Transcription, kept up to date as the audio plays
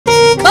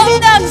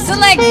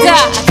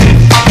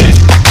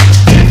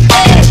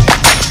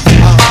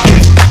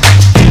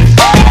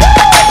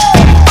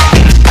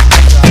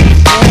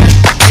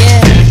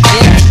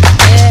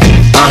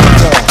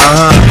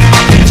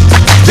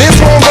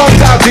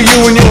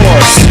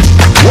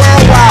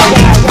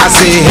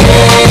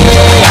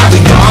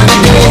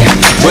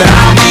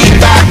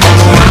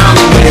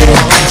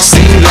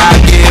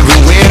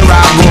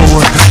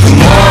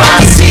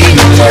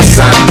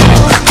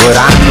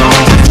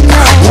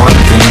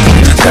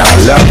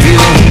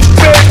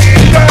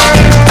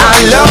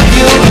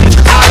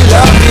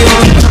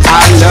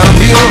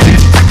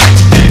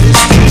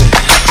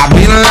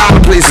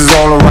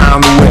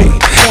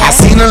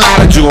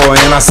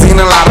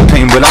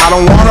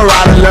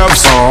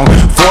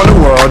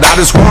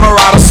just wanna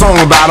write a song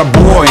about a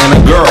boy and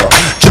a girl.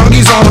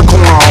 Junkies on the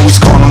corner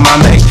always calling my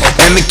name,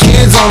 and the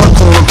kids on the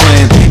corner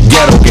playing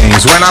ghetto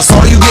games. When I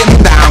saw you getting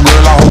down,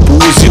 girl, I hope it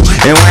was you.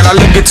 And when I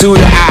looked into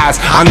your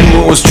eyes, I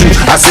knew it was true.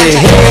 I said,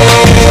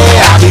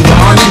 hey, I'll be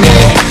gone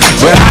today,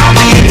 but I'll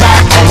be back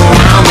from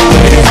around the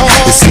way.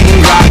 It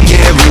seems like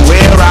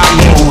everywhere I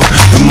go,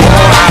 the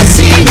more I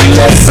see,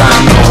 the less I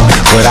know.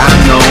 But I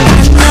know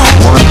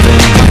one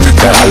thing,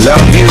 that I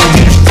love you.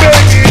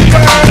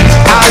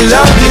 I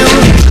love you,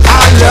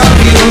 I love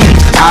you,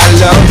 I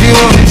love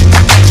you.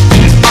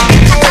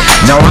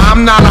 Now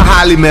I'm not a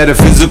highly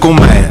metaphysical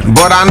man,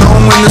 but I know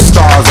when the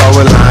stars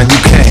are aligned, you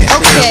can.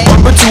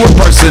 Bump into a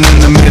person in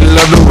the middle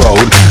of the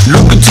road,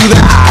 look into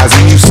their eyes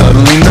and you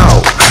suddenly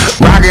know.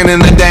 Rocking in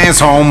the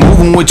dance hall,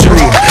 moving with you,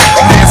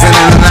 dancing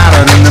in and out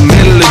in the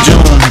middle of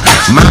June.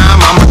 My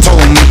mama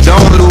told me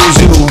don't lose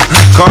you,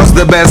 cause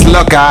the best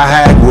luck I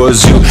had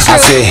was you. I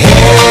said, hey,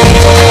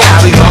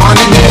 I'll be gone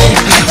today,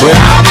 but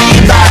I'll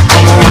be back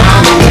from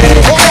around the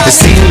way. It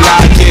seems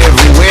like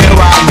everywhere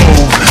I go,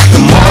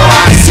 the more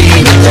I see,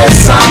 the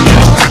less I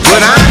know.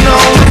 But I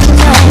know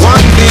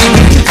one thing,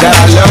 that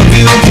I love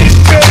you.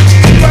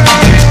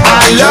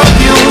 I love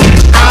you,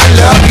 I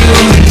love you,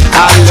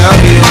 I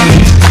love you.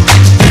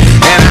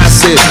 And I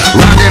said,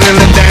 rocking in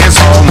the dance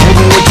hall,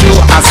 moving with you.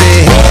 I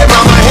said, hey,